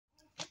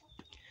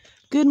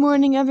Good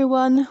morning,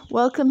 everyone.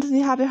 Welcome to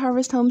the Happy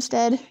Harvest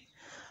Homestead.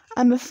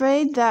 I'm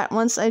afraid that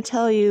once I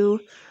tell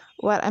you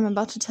what I'm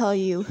about to tell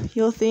you,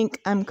 you'll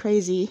think I'm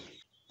crazy.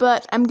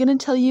 But I'm gonna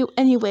tell you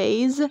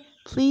anyways.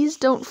 Please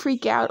don't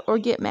freak out or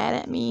get mad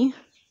at me.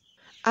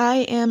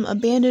 I am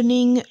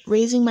abandoning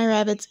raising my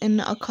rabbits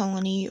in a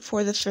colony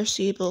for the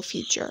foreseeable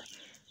future.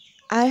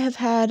 I have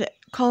had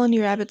colony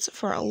rabbits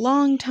for a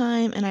long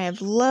time, and I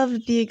have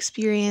loved the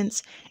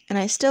experience, and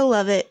I still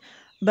love it,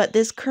 but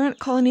this current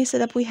colony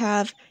setup we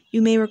have,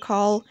 you may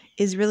recall,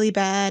 is really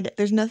bad.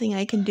 There's nothing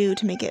I can do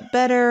to make it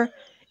better.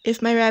 If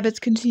my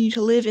rabbits continue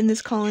to live in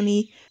this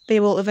colony,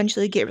 they will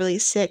eventually get really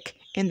sick,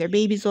 and their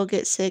babies will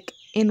get sick,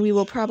 and we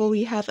will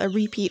probably have a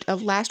repeat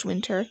of last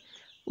winter,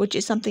 which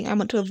is something I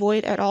want to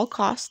avoid at all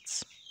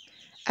costs.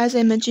 As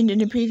I mentioned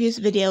in a previous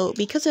video,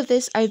 because of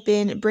this, I've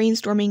been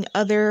brainstorming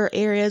other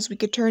areas we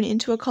could turn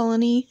into a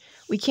colony.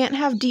 We can't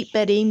have deep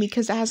bedding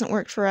because that hasn't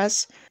worked for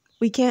us.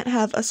 We can't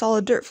have a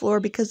solid dirt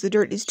floor because the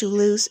dirt is too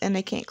loose and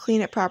I can't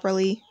clean it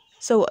properly.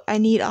 So I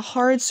need a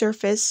hard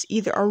surface,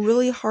 either a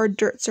really hard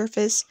dirt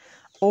surface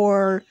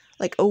or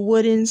like a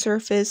wooden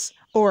surface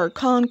or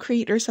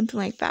concrete or something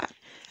like that.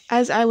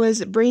 As I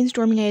was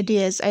brainstorming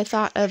ideas, I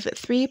thought of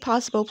 3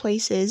 possible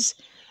places.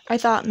 I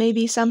thought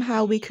maybe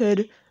somehow we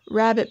could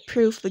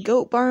rabbit-proof the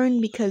goat barn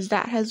because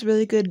that has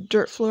really good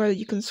dirt floor that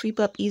you can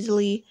sweep up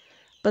easily.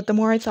 But the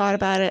more I thought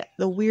about it,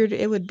 the weirder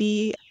it would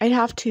be. I'd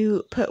have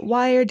to put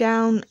wire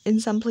down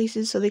in some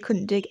places so they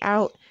couldn't dig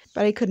out,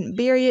 but I couldn't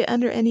bury it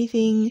under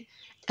anything.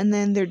 And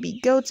then there'd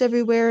be goats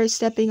everywhere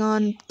stepping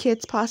on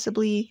kits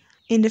possibly.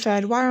 And if I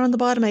had wire on the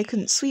bottom, I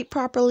couldn't sweep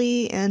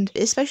properly. And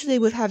especially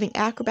with having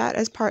Acrobat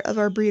as part of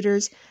our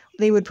breeders,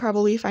 they would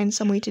probably find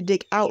some way to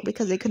dig out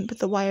because they couldn't put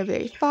the wire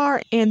very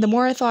far. And the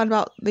more I thought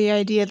about the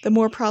idea, the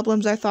more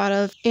problems I thought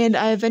of, and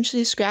I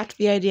eventually scrapped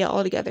the idea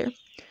altogether.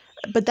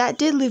 But that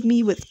did leave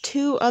me with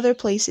 2 other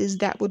places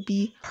that would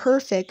be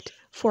perfect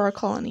for a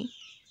colony.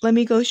 Let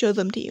me go show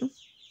them to you.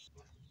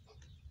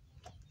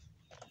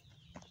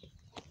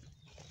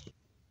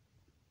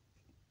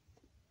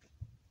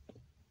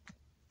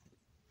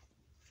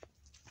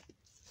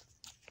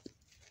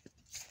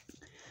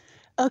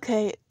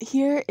 Okay,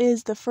 here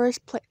is the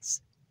first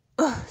place.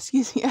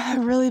 Excuse me, I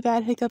have really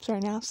bad hiccups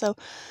right now. So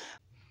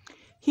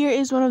here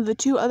is one of the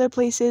 2 other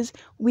places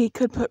we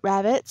could put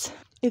rabbits.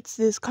 It's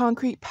this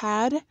concrete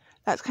pad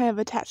that's kind of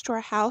attached to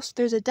our house.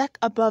 There's a deck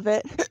above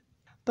it,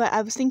 but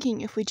I was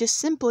thinking if we just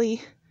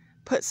simply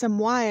put some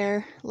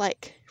wire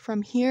like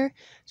from here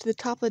to the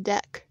top of the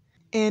deck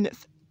and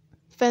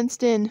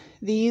fenced in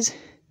these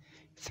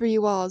 3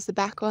 walls, the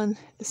back one,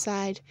 the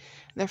side,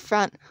 and the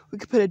front. We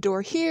could put a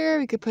door here,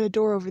 we could put a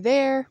door over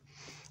there,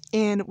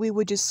 and we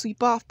would just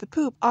sweep off the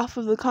poop off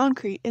of the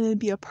concrete, and it'd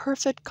be a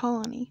perfect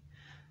colony.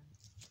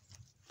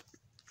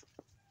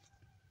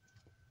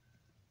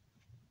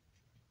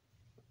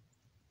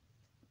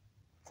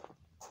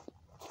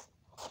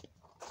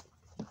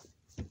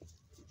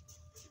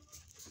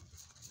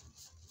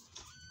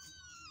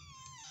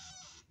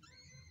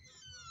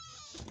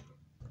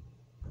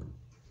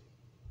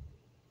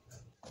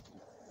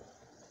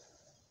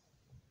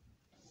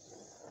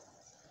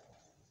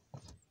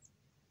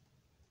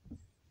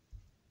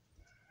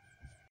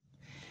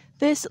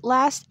 This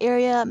last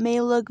area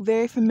may look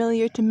very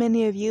familiar to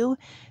many of you.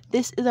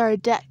 This is our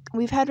deck.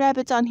 We've had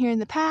rabbits on here in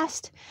the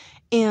past,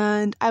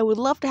 and I would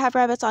love to have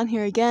rabbits on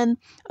here again.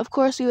 Of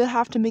course, we would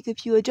have to make a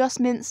few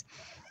adjustments.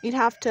 We'd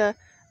have to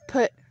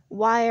put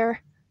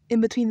wire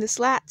in between the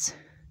slats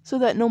so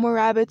that no more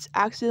rabbits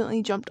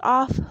accidentally jumped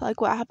off,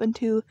 like what happened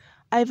to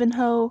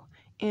Ivanhoe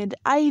and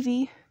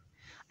Ivy.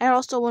 I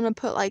also want to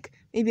put like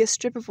maybe a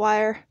strip of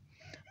wire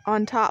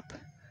on top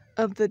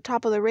of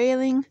the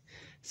railing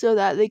so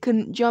that they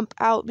couldn't jump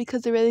out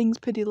because the railing's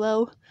pretty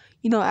low.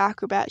 You know,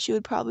 Acrobat, she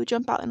would probably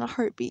jump out in a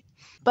heartbeat.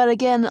 But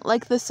again,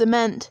 like the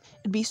cement,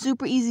 it'd be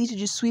super easy to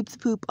just sweep the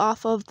poop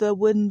off of the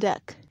wooden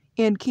deck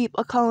and keep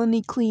a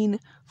colony clean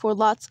for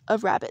lots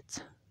of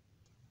rabbits.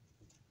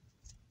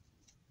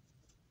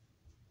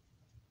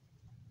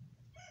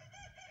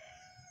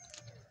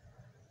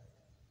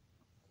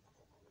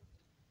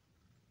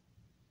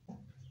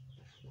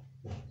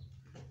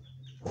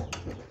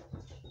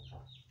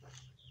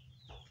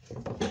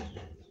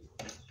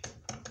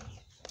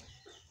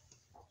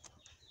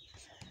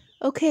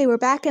 Okay, we're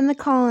back in the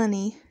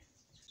colony.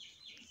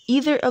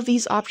 Either of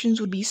these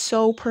options would be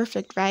so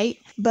perfect, right?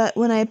 But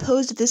when I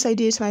posed this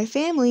idea to my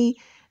family,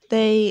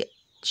 they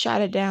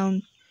shot it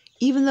down.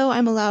 Even though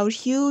I'm allowed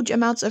huge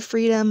amounts of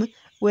freedom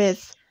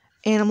with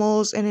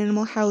animals and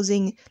animal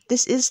housing,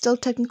 this is still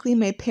technically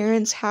my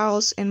parents'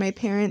 house and my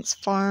parents'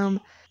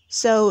 farm.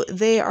 So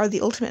they are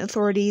the ultimate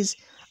authorities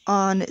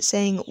on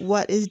saying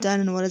what is done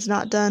and what is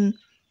not done.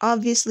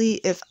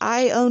 Obviously, if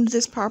I owned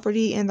this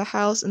property and the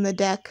house and the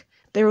deck,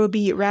 there will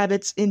be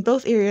rabbits in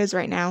both areas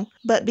right now,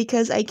 but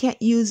because I can't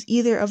use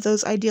either of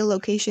those ideal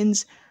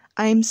locations,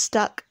 I'm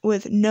stuck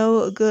with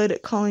no good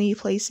colony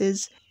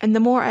places. And the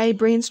more I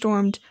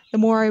brainstormed, the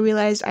more I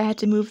realized I had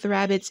to move the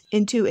rabbits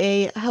into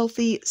a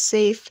healthy,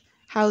 safe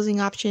housing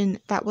option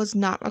that was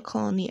not a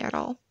colony at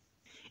all.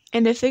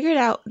 And I figured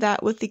out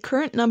that with the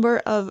current number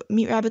of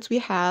meat rabbits we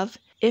have,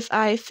 if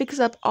I fix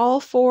up all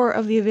 4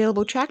 of the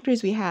available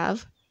tractors we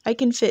have, I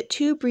can fit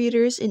 2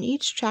 breeders in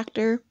each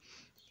tractor,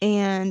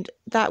 and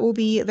that will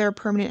be their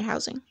permanent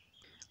housing.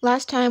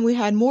 Last time we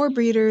had more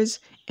breeders,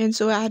 and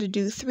so I had to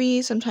do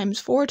 3, sometimes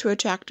 4 to a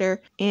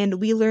tractor, and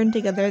we learned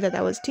together that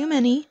that was too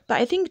many.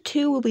 But I think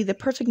 2 will be the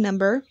perfect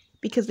number,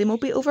 because they won't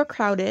be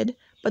overcrowded,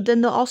 but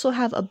then they'll also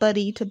have a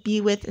buddy to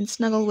be with and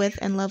snuggle with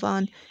and love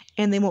on,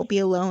 and they won't be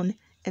alone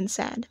and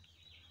sad.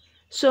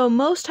 So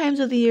most times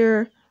of the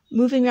year,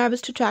 moving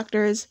rabbits to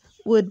tractors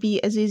would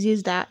be as easy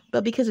as that,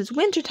 but because it's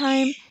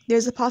wintertime,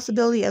 there's a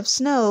possibility of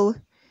snow.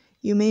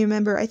 You may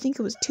remember, I think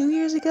it was 2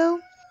 years ago,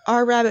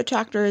 our rabbit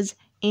tractors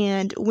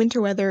and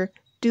winter weather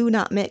do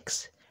not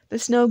mix. The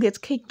snow gets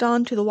caked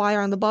onto the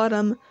wire on the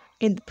bottom,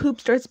 and the poop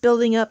starts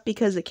building up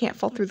because it can't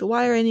fall through the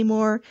wire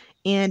anymore,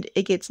 and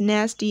it gets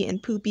nasty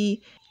and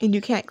poopy, and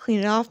you can't clean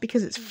it off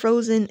because it's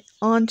frozen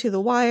onto the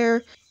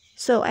wire.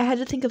 So I had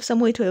to think of some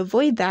way to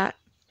avoid that,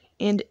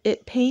 and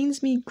it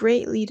pains me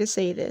greatly to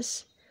say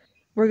this.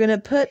 We're going to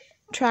put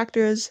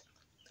tractors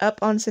up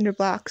on cinder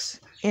blocks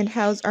and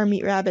house our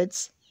meat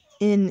rabbits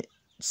in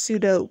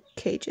pseudo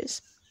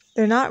cages.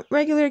 They're not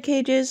regular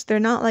cages, they're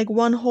not like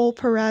 1 hole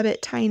per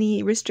rabbit,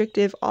 tiny,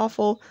 restrictive,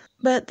 awful,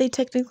 but they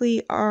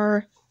technically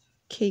are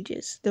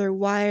cages. They're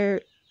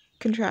wire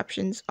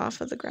contraptions off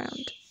of the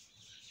ground.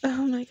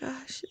 Oh my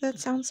gosh, that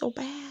sounds so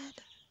bad.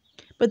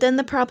 But then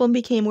the problem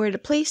became where to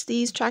place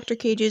these tractor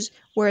cages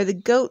where the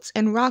goats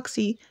and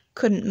Roxy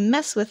couldn't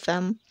mess with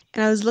them,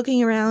 and I was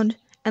looking around,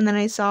 and then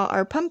I saw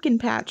our pumpkin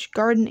patch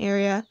garden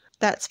area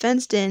that's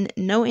fenced in,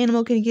 no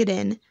animal can get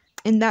in,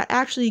 and that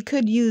actually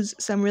could use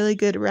some really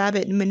good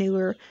rabbit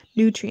manure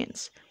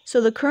nutrients. So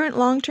the current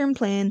long-term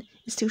plan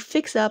is to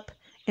fix up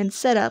and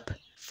set up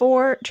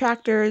 4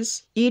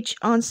 tractors, each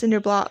on cinder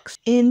blocks,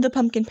 in the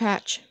pumpkin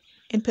patch,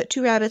 and put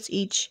 2 rabbits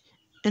each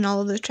in all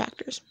of those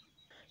tractors.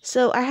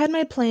 So I had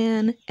my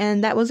plan,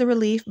 and that was a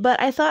relief, but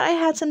I thought I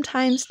had some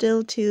time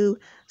still to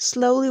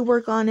slowly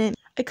work on it.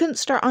 I couldn't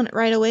start on it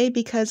right away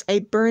because I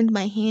burned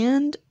my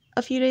hand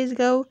a few days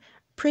ago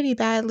pretty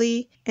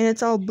badly, and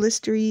it's all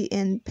blistery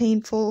and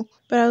painful.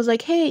 But I was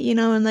like, hey,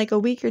 in like a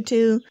week or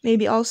 2,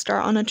 maybe I'll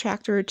start on a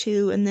tractor or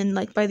 2, and then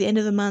like by the end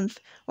of the month,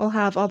 we'll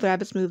have all the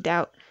rabbits moved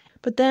out.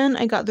 But then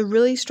I got the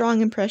really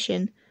strong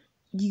impression,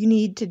 you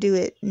need to do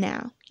it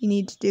now. You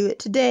need to do it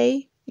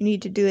today. You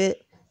need to do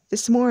it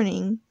this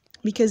morning,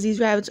 because these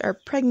rabbits are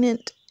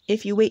pregnant.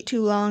 If you wait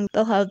too long,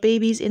 they'll have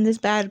babies in this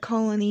bad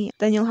colony.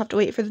 Then you'll have to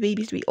wait for the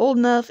babies to be old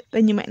enough.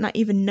 Then you might not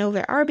even know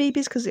there are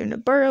babies because they're in a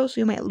burrow,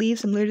 so you might leave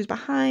some litters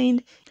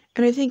behind.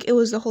 And I think it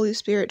was the Holy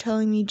Spirit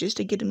telling me just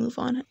to get a move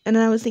on. And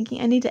then I was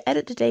thinking, I need to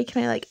edit today.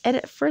 Can I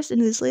edit first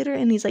and do this later?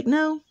 And he's like,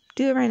 no,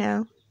 do it right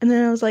now. And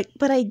then I was like,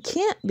 but I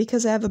can't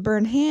because I have a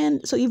burned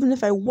hand. So even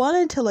if I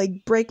wanted to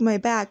break my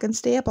back and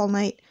stay up all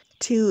night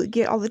to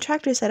get all the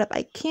tractors set up,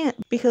 I can't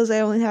because I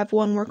only have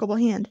 1 workable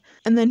hand.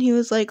 And then he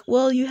was like,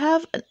 well, you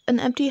have an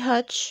empty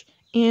hutch,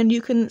 and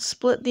you can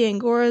split the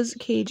Angora's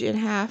cage in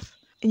half,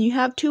 and you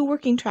have 2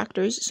 working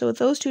tractors, so with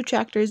those 2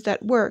 tractors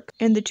that work,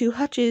 and the 2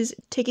 hutches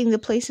taking the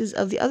places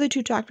of the other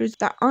 2 tractors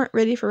that aren't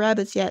ready for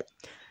rabbits yet,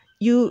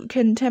 you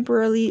can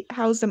temporarily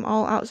house them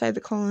all outside the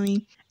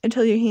colony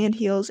until your hand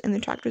heals and the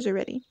tractors are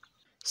ready.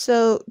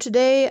 So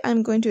today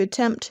I'm going to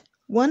attempt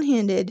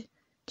one-handed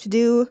to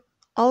do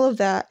all of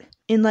that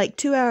in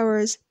 2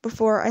 hours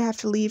before I have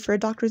to leave for a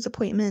doctor's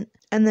appointment,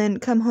 and then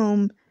come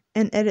home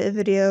and edit a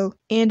video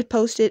and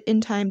post it in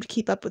time to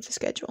keep up with the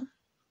schedule.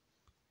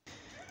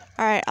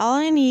 Alright, all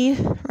I need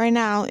right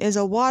now is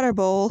a water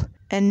bowl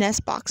and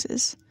nest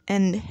boxes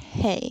and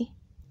hay.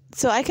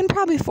 So I can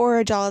probably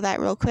forage all of that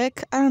real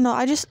quick. I don't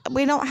know,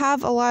 we don't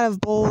have a lot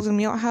of bowls and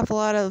we don't have a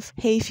lot of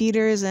hay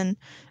feeders, and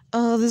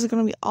this is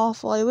gonna be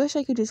awful. I wish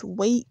I could just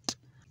wait,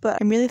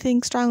 but I'm really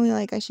thinking strongly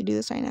I should do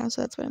this right now,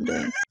 so that's what I'm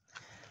doing.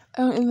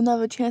 I don't even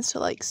have a chance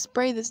to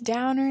spray this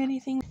down or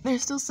anything.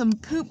 There's still some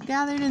poop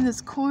gathered in this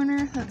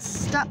corner that's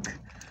stuck.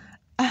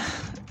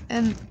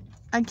 And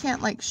I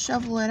can't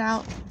shovel it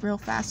out real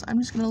fast, so I'm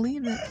just gonna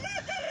leave it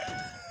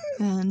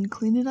and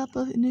clean it up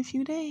in a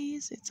few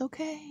days. It's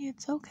okay.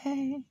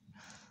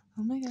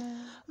 Oh my god.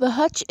 The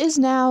hutch is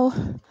now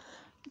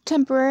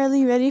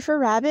temporarily ready for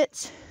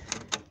rabbits.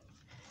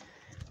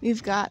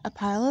 We've got a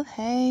pile of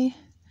hay,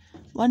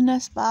 1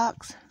 nest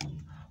box,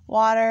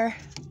 water,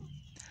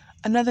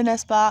 another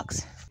nest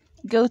box,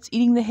 goats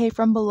eating the hay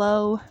from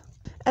below.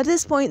 At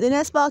this point, the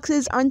nest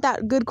boxes aren't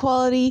that good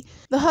quality.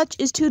 The hutch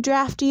is too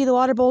drafty, the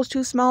water bowl is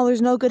too small,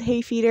 there's no good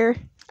hay feeder.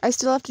 I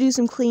still have to do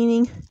some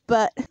cleaning,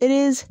 but it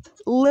is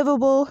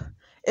livable.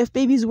 If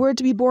babies were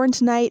to be born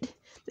tonight,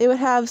 they would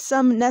have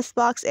some nest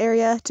box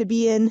area to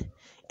be in,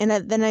 and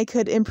then I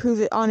could improve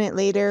it on it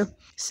later.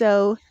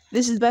 So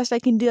this is the best I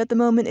can do at the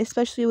moment,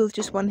 especially with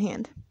just 1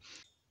 hand.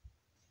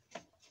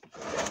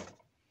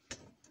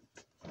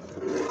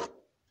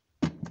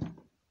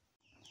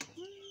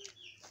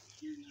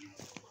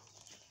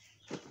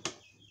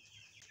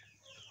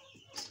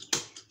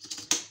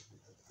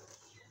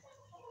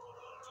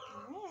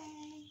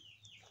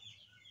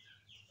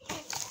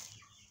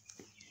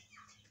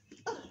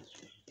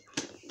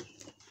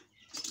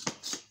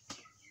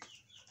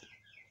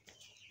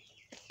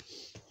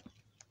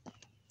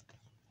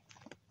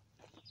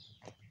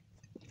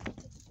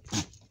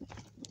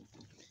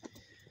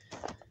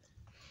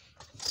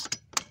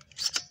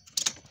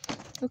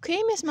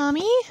 Okay, Miss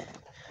Mommy.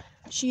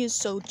 She is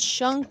so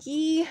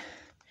chunky.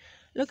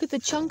 Look at the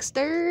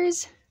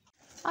chunksters.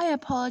 I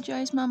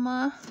apologize,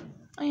 Mama.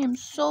 I am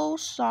so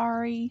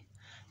sorry.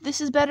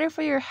 This is better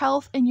for your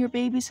health and your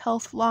baby's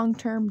health long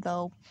term,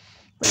 though.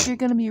 But you're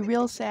gonna be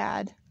real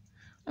sad.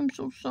 I'm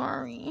so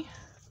sorry.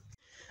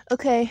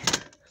 Okay,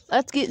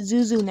 let's get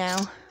Zuzu now.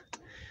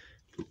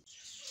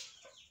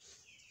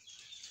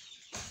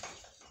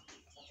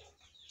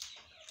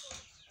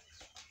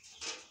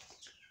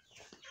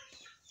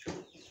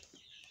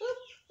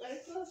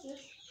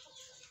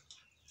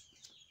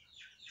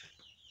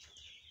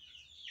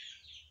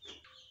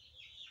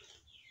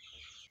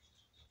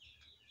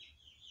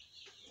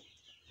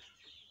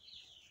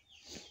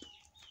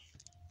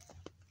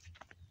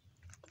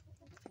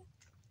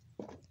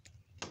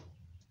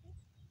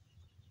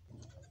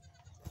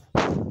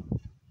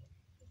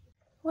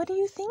 What do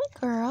you think,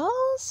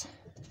 girls?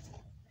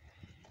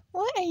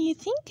 What are you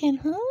thinking,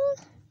 huh?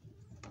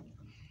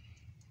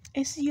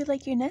 I see you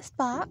like your nest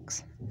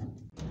box.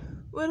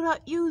 What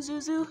about you,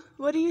 Zuzu?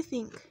 What do you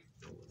think?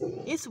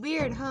 It's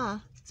weird, huh?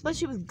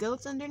 Especially with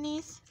goats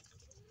underneath.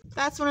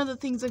 That's one of the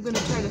things I'm going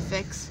to try to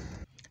fix.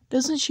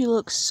 Doesn't she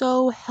look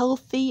so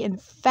healthy and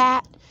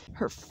fat?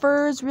 Her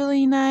fur's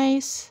really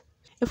nice.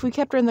 If we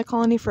kept her in the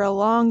colony for a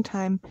long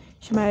time,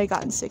 she might have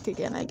gotten sick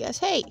again, I guess.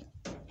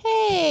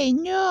 Hey,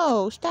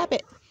 no, stop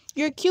it.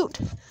 You're cute,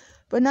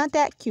 but not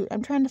that cute.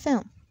 I'm trying to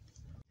film.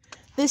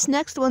 This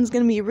next one's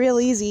going to be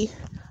real easy.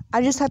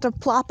 I just have to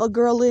plop a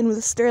girl in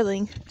with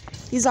Sterling.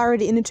 He's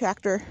already in the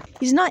tractor.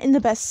 He's not in the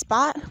best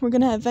spot. We're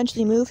going to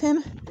eventually move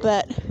him,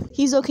 but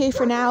he's okay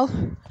for now.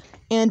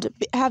 And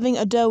having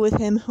a doe with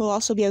him will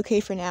also be okay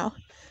for now.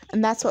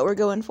 And that's what we're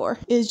going for,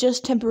 is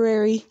just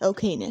temporary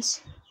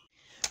okayness.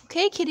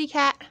 Okay, kitty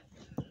cat.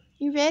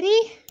 You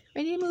ready?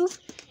 Ready to move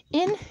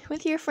in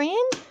with your friend?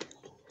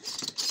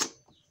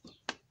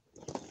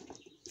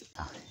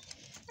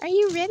 Are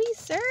you ready,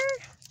 sir?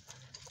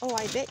 Oh,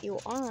 I bet you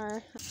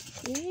are.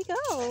 Here you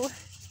go.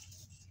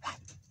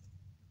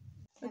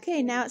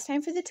 Okay, now it's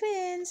time for the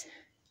twins.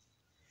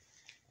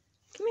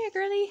 Come here,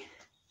 girlie.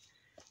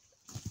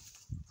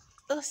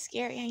 Oh,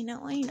 scary. I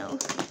know.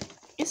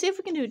 Let's see if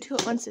we can do two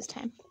at once this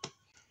time.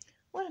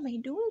 What am I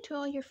doing to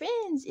all your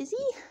friends, Izzy?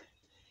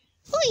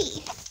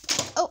 Oi!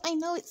 Oh, I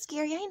know it's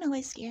scary.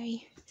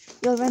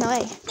 You'll run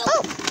away.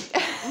 Oh!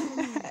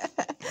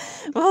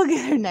 We'll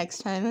get her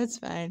next time. That's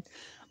fine.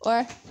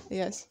 Or,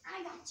 yes.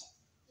 I got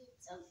you.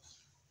 It's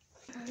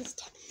okay.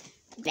 Just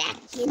back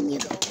in you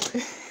go.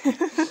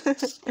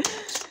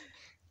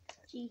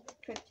 She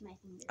tripped my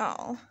finger.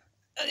 Oh.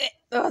 Okay.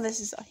 Oh, this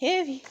is so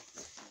heavy.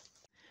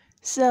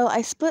 So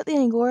I split the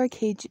Angora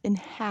cage in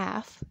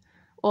half.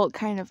 Well,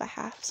 kind of a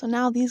half. So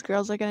now these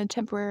girls are going to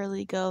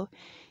temporarily go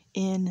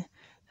in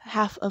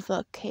half of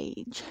a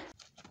cage.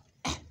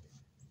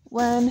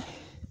 1.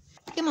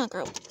 Come on,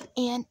 girl.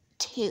 And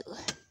 2.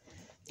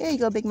 There you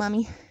go, Big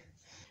Mommy.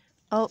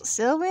 Oh,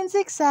 Sylvan's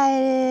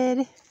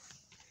excited.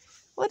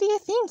 What do you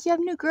think? You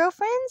have new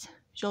girlfriends?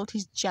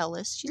 Jolty's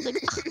jealous. She's like,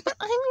 oh, but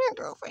I'm your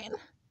girlfriend.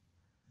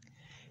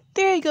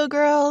 There you go,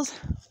 girls.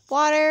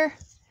 Water,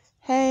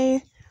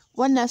 hay,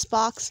 1 nest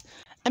box.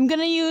 I'm going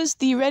to use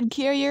the red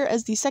carrier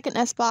as the second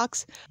nest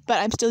box, but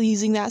I'm still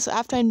using that. So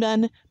after I'm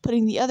done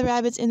putting the other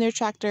rabbits in their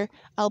tractor,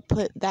 I'll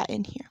put that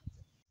in here.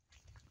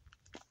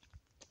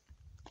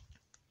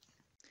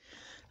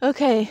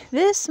 Okay,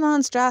 this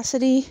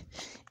monstrosity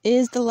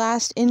is the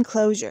last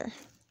enclosure.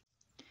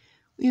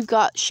 We've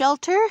got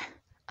shelter,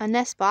 a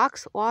nest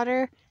box,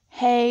 water,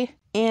 hay,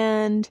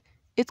 and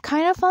it's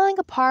kind of falling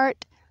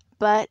apart,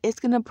 but it's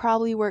going to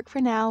probably work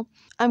for now.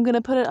 I'm going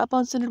to put it up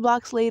on cinder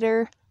blocks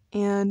later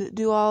and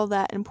do all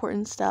that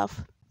important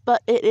stuff,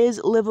 but it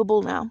is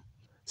livable now.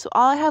 So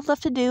all I have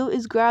left to do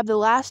is grab the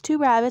last 2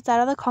 rabbits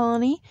out of the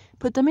colony,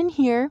 put them in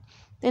here,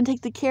 then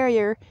take the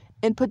carrier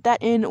and put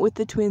that in with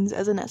the twins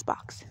as a nest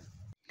box.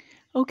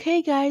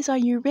 Okay guys, are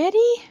you ready?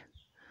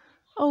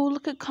 Oh,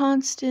 look at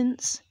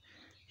Constance.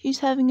 She's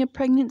having a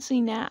pregnancy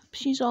nap.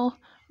 She's all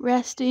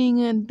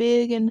resting and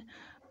big and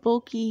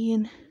bulky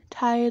and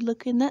tired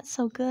looking. That's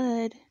so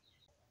good.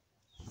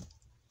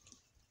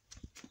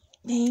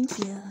 Thank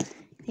you.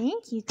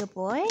 Thank you, good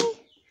boy.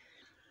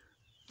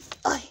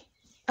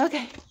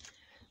 Okay.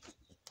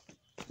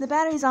 The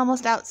battery's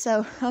almost out,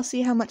 so I'll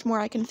see how much more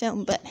I can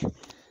film, but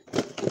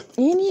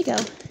in you go.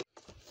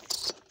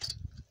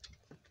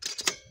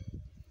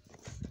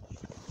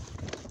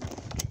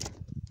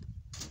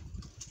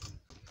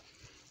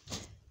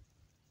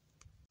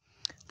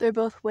 They're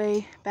both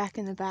way back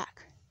in the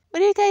back.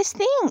 What do you guys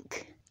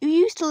think? You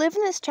used to live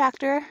in this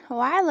tractor a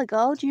while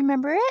ago. Do you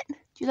remember it? Do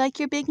you like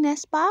your big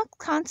nest box,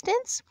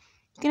 Constance?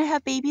 You gonna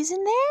have babies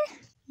in there?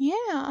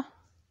 Yeah.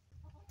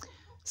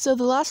 So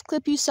the last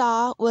clip you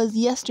saw was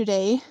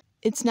yesterday.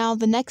 It's now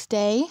the next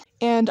day,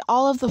 and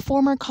all of the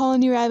former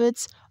colony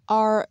rabbits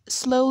are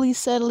slowly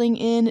settling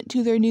in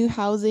to their new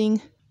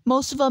housing.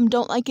 Most of them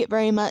don't like it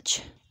very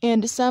much,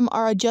 and some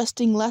are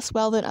adjusting less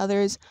well than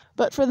others,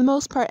 but for the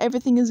most part,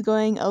 everything is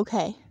going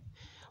okay.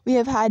 We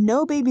have had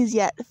no babies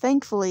yet,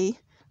 thankfully,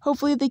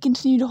 hopefully they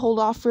continue to hold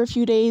off for a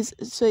few days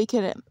so they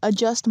can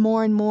adjust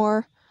more and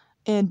more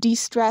and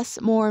de-stress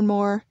more and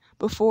more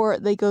before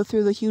they go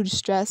through the huge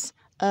stress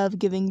of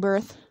giving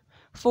birth.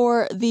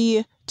 For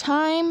the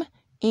time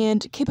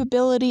and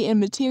capability and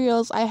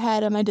materials I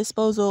had at my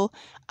disposal,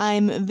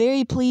 I'm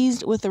very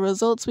pleased with the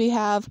results we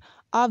have.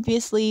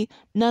 Obviously,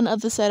 none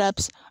of the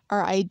setups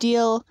are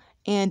ideal,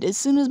 and as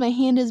soon as my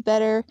hand is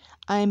better,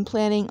 I'm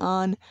planning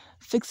on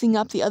fixing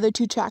up the other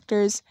 2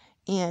 tractors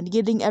and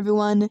getting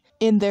everyone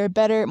in their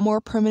better,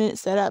 more permanent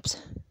setups.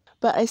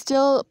 But I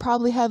still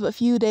probably have a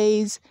few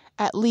days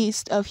at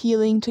least of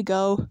healing to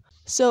go.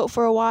 So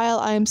for a while,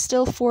 I am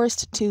still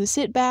forced to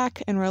sit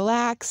back and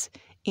relax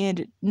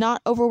and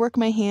not overwork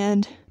my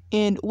hand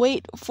and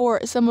wait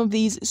for some of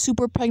these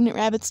super pregnant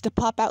rabbits to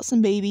pop out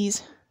some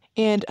babies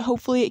and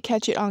hopefully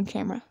catch it on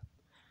camera.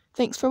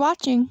 Thanks for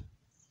watching.